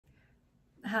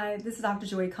Hi, this is Dr.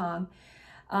 Joy Kong.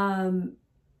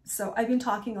 So I've been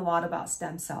talking a lot about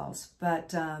stem cells,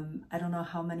 but I don't know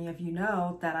how many of you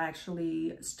know that I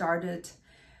actually started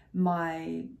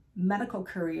my medical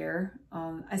career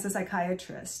as a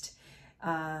psychiatrist.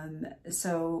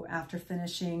 So after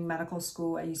finishing medical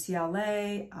school at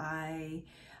UCLA, I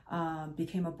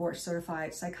became a board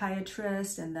certified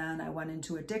psychiatrist, and then I went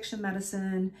into addiction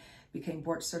medicine, became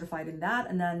board certified in that,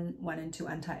 and then went into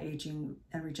anti-aging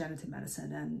and regenerative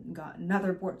medicine and got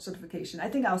another board certification. I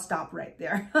think I'll stop right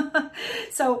there.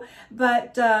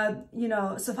 You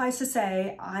know, suffice to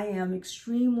say, I am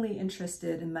extremely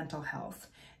interested in mental health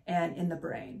and in the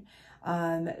brain.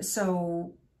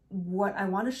 So what I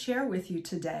want to share with you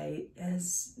today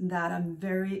is that I'm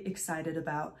very excited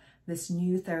about this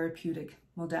new therapeutic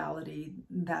modality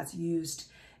that's used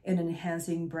in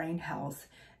enhancing brain health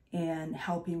and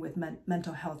helping with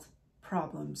mental health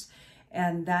problems,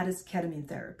 and that is ketamine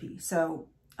therapy. So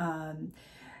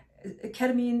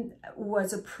ketamine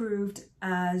was approved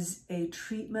as a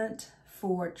treatment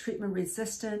for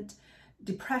treatment-resistant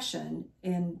depression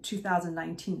in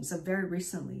 2019, so very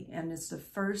recently, and it's the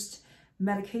first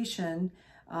medication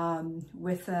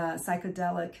with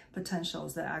psychedelic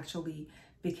potentials that actually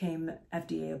became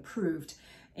FDA approved.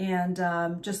 And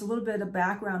just a little bit of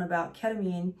background about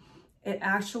ketamine. It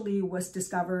actually was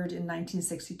discovered in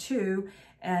 1962,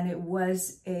 and it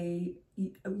was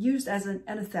used as an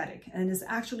anesthetic, and is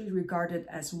actually regarded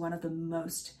as one of the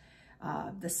most,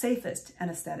 the safest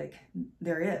anesthetic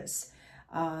there is.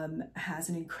 Has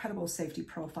an incredible safety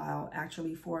profile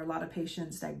actually for a lot of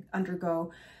patients that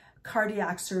undergo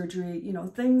cardiac surgery, you know,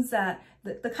 things that,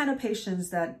 the kind of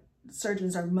patients that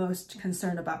surgeons are most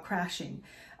concerned about crashing.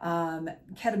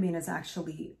 Ketamine is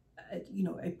actually, you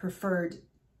know, a preferred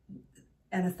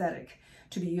anesthetic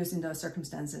to be used in those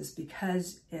circumstances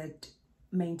because it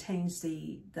maintains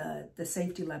the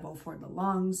safety level for the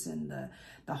lungs and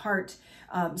the heart.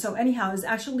 So anyhow, it's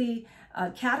actually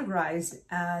categorized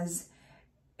as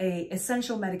a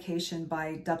essential medication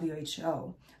by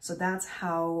WHO. So that's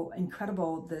how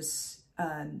incredible this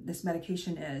this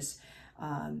medication is,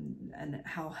 and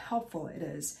how helpful it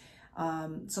is.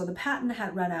 So the patent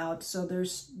had run out, so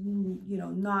there's, you know,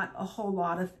 not a whole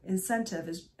lot of incentive.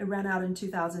 It ran out in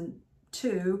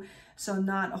 2002, so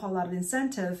not a whole lot of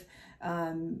incentive,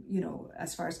 you know,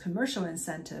 as far as commercial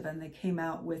incentive. And they came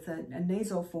out with a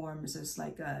nasal form. So it's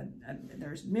like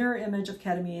there's mirror image of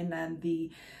ketamine, and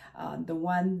the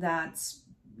one that's,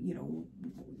 you know,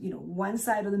 one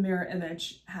side of the mirror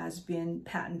image has been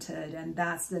patented, and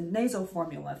that's the nasal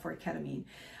formula for ketamine.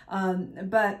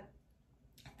 But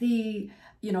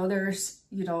you know, there's,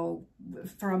 you know,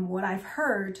 from what I've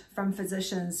heard from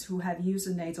physicians who have used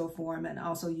the nasal form and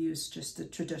also used just the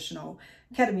traditional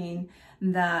ketamine,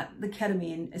 that the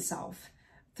ketamine itself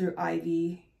through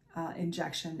IV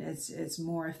injection is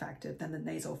more effective than the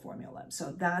nasal formula.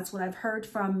 So that's what I've heard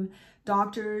from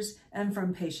doctors and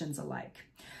from patients alike.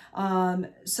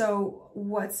 So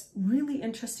what's really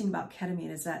interesting about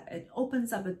ketamine is that it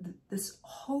opens up this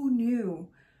whole new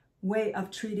way of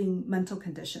treating mental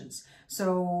conditions.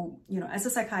 So, you know, as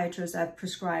a psychiatrist, I've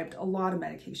prescribed a lot of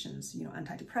medications, you know,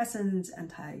 antidepressants,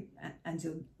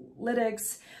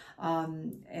 anxiolytics,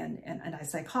 and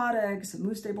antipsychotics,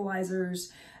 mood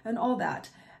stabilizers, and all that.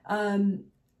 A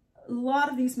lot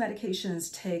of these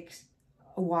medications take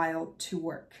a while to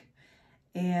work.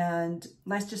 And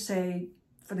let's just say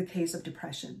for the case of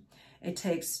depression, it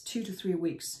takes 2 to 3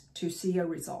 weeks to see a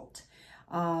result,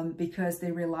 because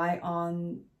they rely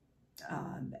on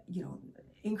you know,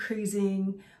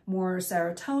 increasing more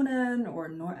serotonin or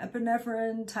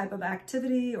norepinephrine type of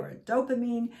activity, or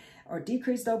dopamine, or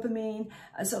decreased dopamine.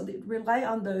 So they rely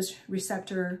on those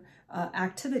receptor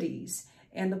activities.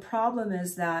 And the problem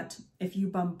is that if you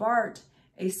bombard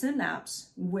a synapse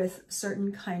with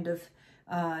certain kind of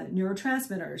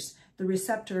neurotransmitters, the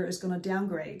receptor is going to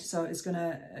downgrade. So it's going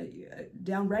to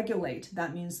downregulate.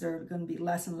 That means there are going to be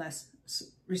less and less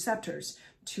receptors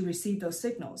to receive those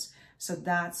signals. So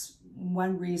that's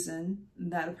one reason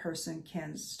that a person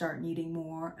can start needing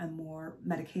more and more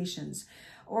medications.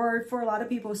 Or for a lot of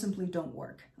people, simply don't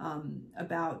work.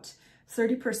 About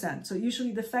 30%. So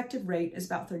usually the effective rate is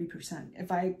about 30%.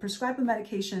 If I prescribe a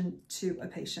medication to a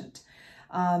patient,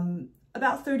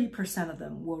 about 30% of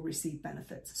them will receive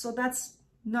benefits. So that's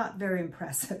not very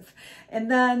impressive.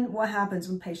 And then what happens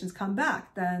when patients come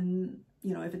back? Then,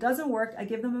 you know, if it doesn't work, I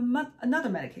give them another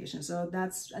medication. So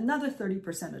that's another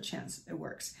 30% of chance it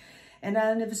works. And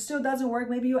then if it still doesn't work,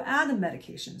 maybe you add a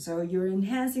medication. So you're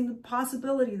enhancing the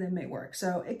possibility that it may work.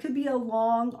 So it could be a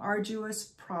long, arduous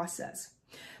process.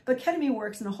 But ketamine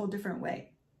works in a whole different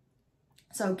way.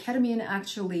 So ketamine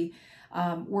actually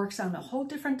works on a whole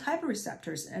different type of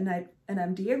receptors, and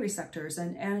NMDA receptors,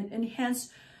 and enhance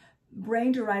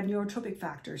brain-derived neurotropic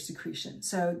factor secretion.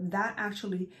 So that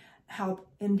actually help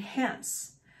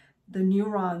enhance the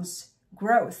neurons'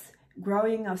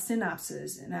 growing of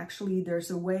synapses, and actually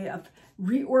there's a way of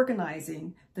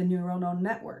reorganizing the neuronal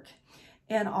network.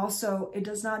 And also it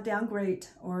does not downgrade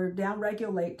or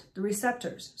downregulate the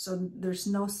receptors, so there's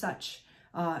no such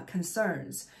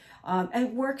concerns. And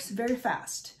it works very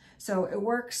fast. So it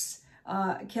works,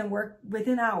 can work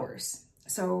within hours.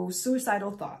 So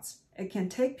suicidal thoughts, it can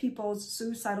take people's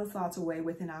suicidal thoughts away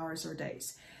within hours or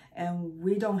days. And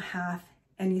we don't have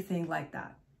anything like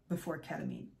that before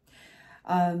ketamine.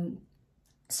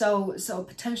 So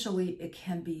potentially it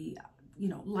can be,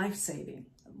 life-saving,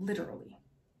 literally.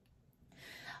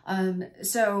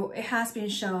 So it has been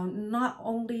shown not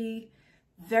only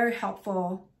very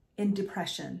helpful in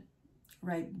depression,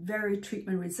 right? Very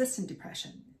treatment-resistant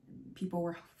depression. People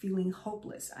were feeling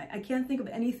hopeless. I can't think of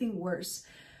anything worse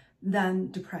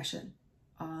than depression.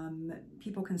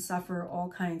 People can suffer all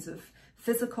kinds of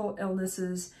physical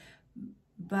illnesses,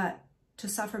 but to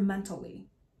suffer mentally,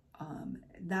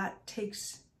 that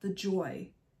takes the joy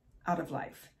out of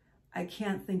life. I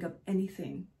can't think of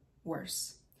anything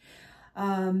worse.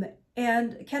 And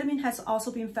ketamine has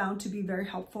also been found to be very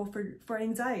helpful for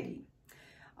anxiety,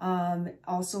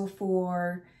 also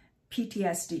for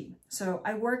PTSD. So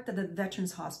I worked at the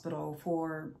Veterans Hospital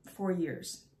for 4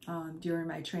 years during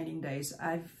my training days.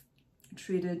 I've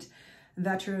treated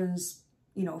veterans,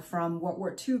 from World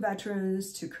War II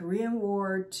veterans to Korean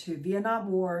War to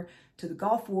Vietnam War to the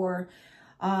Gulf War.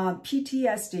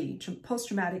 PTSD,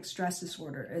 post-traumatic stress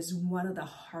disorder, is one of the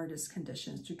hardest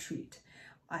conditions to treat.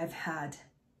 I've had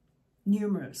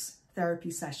numerous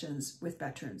therapy sessions with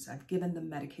veterans. I've given them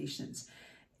medications.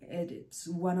 It's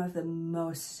one of the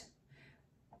most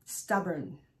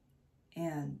stubborn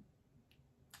and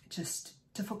just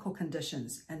difficult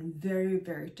conditions, and very,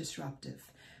 very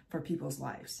disruptive for people's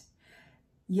lives.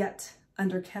 Yet,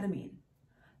 under ketamine,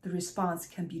 the response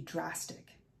can be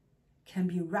drastic, can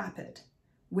be rapid.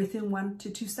 Within 1 to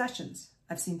 2 sessions,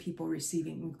 I've seen people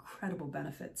receiving incredible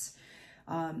benefits,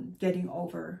 getting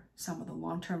over some of the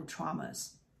long-term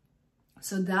traumas.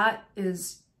 So that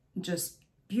is just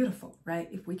beautiful, right?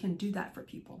 If we can do that for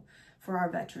people, for our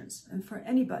veterans, and for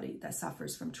anybody that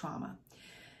suffers from trauma.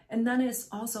 And then it's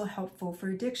also helpful for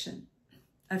addiction.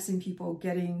 I've seen people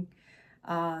getting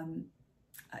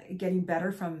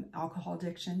better from alcohol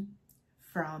addiction,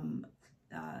 from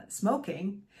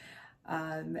smoking.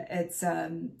 It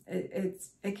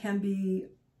can be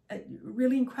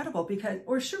really incredible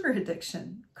or sugar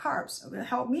addiction, carbs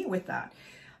help me with that,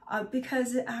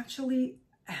 because it actually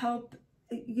help.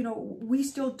 We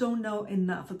still don't know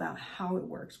enough about how it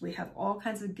works. We have all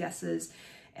kinds of guesses,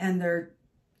 and there are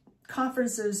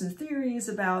conferences and theories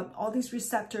about all these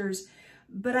receptors,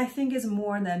 but I think it's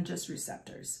more than just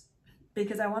receptors,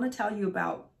 because I want to tell you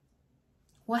about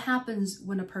what happens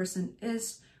when a person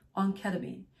is on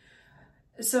ketamine.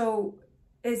 So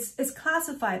it's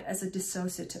classified as a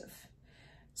dissociative.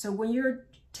 So when you're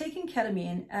taking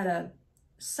ketamine at a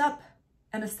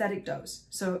sub-anesthetic dose,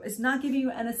 so it's not giving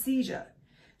you anesthesia,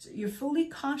 so you're fully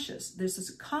conscious. There's this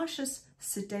conscious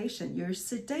sedation. You're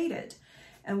sedated.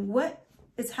 And what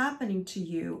is happening to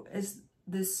you is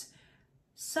this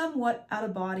somewhat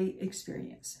out-of-body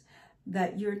experience,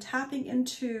 that you're tapping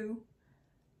into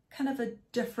kind of a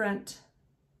different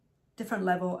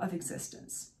level of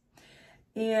existence.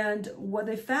 And what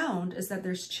they found is that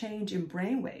there's change in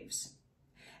brain waves,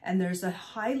 and there's a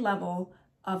high level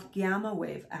of gamma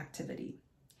wave activity.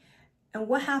 And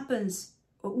what happens,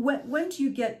 when do you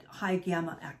get high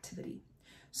gamma activity?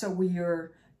 So when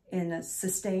you're in a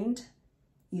sustained,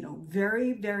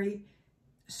 very, very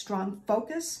strong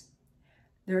focus,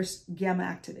 there's gamma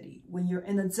activity. When you're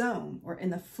in a zone or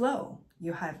in a flow,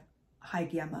 you have high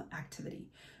gamma activity.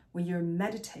 When you're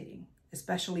meditating,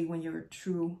 especially when you're a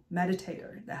true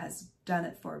meditator that has done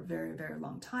it for a very, very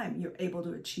long time, you're able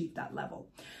to achieve that level.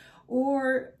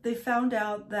 Or they found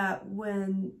out that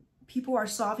when people are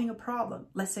solving a problem,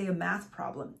 let's say a math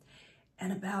problem,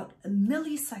 and about a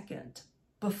millisecond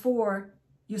before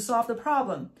you solve the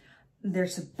problem,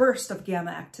 there's a burst of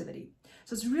gamma activity.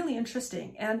 So it's really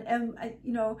interesting. And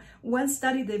one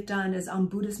study they've done is on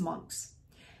Buddhist monks.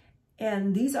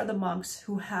 And these are the monks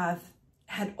who have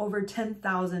had over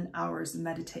 10,000 hours of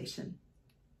meditation.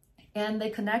 And they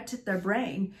connected their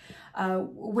brain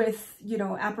with,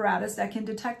 apparatus that can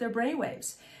detect their brain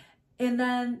waves. And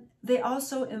then they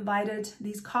also invited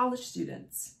these college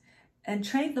students and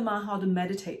trained them on how to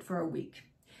meditate for a week.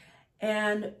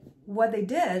 And what they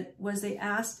did was they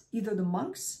asked either the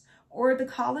monks or the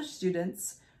college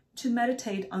students to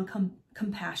meditate on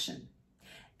compassion.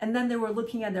 And then they were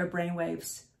looking at their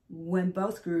brainwaves when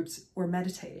both groups were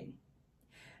meditating.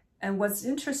 And what's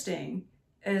interesting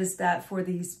is that for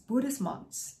these Buddhist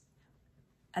monks,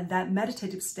 at that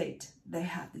meditative state, they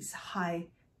have this high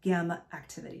gamma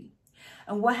activity.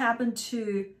 And what happened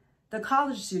to the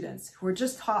college students who were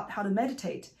just taught how to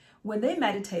meditate? When they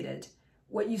meditated,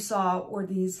 what you saw were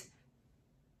these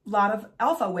lot of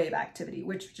alpha wave activity,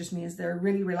 which just means they're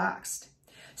really relaxed.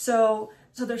 So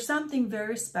there's something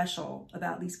very special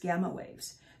about these gamma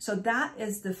waves. So that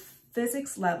is the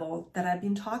physics level that I've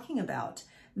been talking about,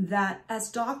 that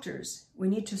as doctors, we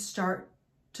need to start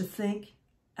to think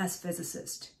as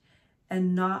physicists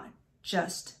and not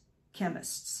just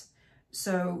chemists.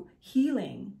 So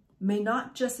healing may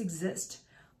not just exist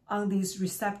on these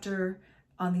receptor,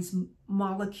 on these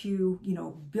molecule,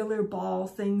 billiard ball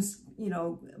things,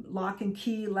 lock and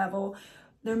key level.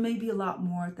 There may be a lot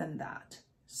more than that.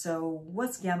 So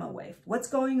what's gamma wave? What's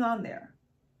going on there?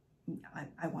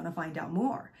 I want to find out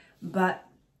more. But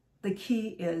the key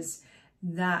is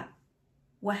that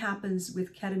what happens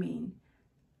with ketamine,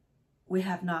 we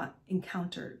have not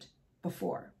encountered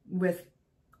before with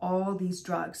all these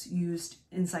drugs used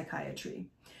in psychiatry,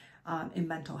 in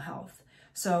mental health.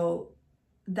 So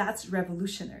that's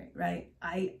revolutionary, right?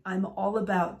 I'm all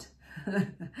about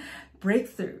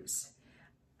breakthroughs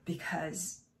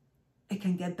because it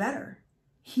can get better.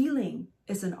 Healing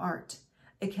is an art.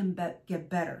 It can get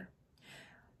better.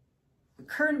 The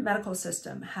current medical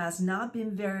system has not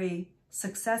been very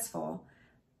successful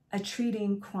at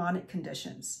treating chronic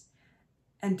conditions.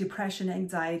 And depression,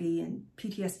 anxiety, and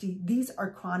PTSD, these are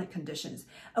chronic conditions,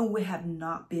 and we have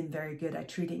not been very good at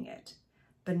treating it.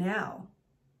 But now,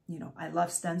 I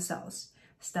love stem cells.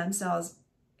 Stem cells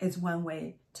is one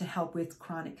way to help with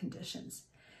chronic conditions.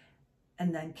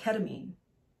 And then ketamine,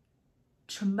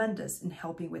 tremendous in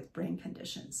helping with brain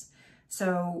conditions.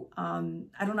 So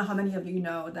I don't know how many of you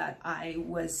know that I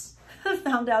was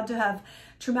found out to have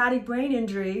traumatic brain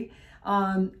injury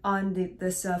on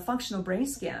this functional brain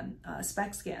scan,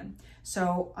 SPECT scan.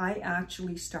 So I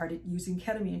actually started using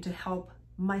ketamine to help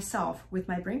myself with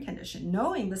my brain condition,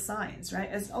 knowing the science, right?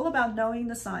 It's all about knowing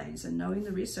the science and knowing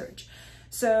the research.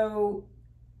 So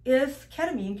if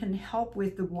ketamine can help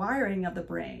with the wiring of the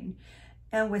brain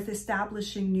and with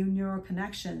establishing new neural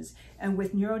connections and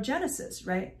with neurogenesis,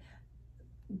 right?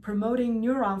 Promoting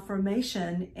neuron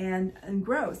formation and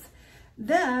growth,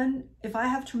 then if I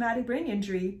have traumatic brain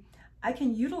injury, I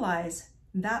can utilize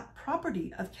that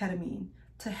property of ketamine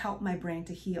to help my brain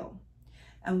to heal.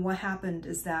 And what happened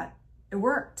is that it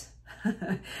worked.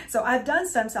 So I've done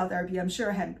stem cell therapy. I'm sure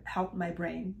it had helped my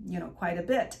brain, quite a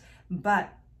bit,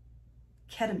 but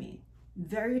ketamine,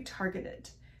 very targeted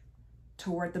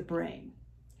toward the brain.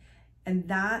 And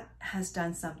that has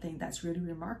done something that's really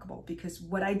remarkable, because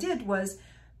what I did was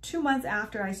 2 months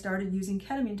after I started using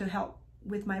ketamine to help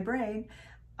with my brain,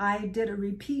 I did a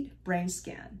repeat brain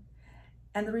scan.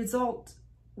 And the result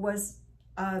was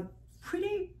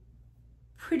pretty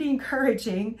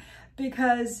encouraging,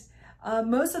 because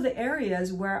most of the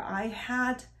areas where I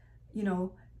had,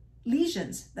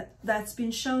 lesions that's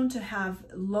been shown to have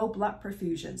low blood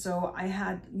perfusion. So I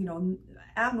had,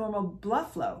 abnormal blood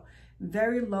flow,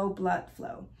 very low blood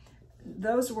flow.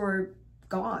 Those were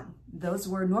gone. Those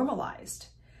were normalized.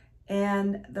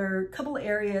 And there are a couple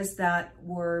areas that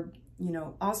were,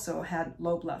 also had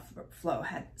low blood flow,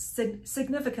 had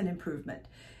significant improvement.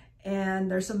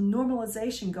 And there's some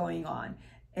normalization going on.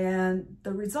 And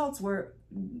the results were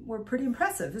pretty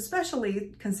impressive,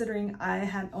 especially considering I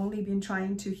had only been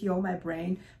trying to heal my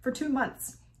brain for 2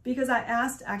 months. Because I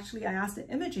asked the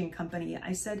imaging company,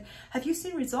 I said, have you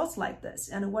seen results like this?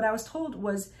 And what I was told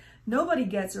was, nobody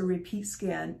gets a repeat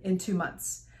scan in 2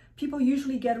 months. People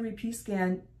usually get a repeat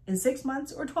scan in 6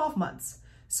 months or 12 months.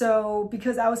 So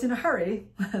because I was in a hurry,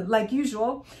 like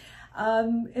usual,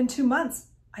 in 2 months,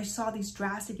 I saw these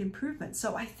drastic improvements.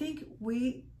 So I think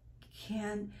we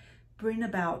can bring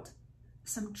about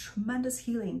some tremendous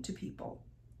healing to people.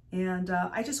 And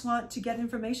I just want to get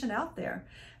information out there.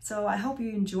 So I hope you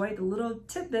enjoyed the little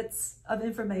tidbits of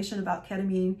information about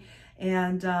ketamine.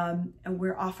 And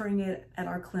we're offering it at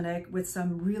our clinic with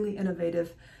some really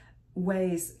innovative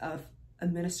ways of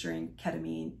administering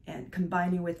ketamine and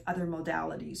combining with other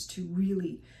modalities to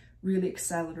really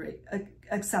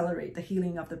accelerate the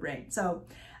healing of the brain. So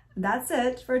that's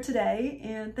it for today.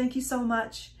 And thank you so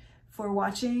much for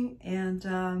watching. And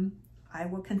I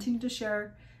will continue to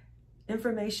share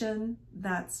information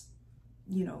that's,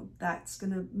 that's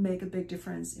going to make a big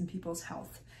difference in people's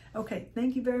health. Okay,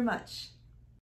 thank you very much.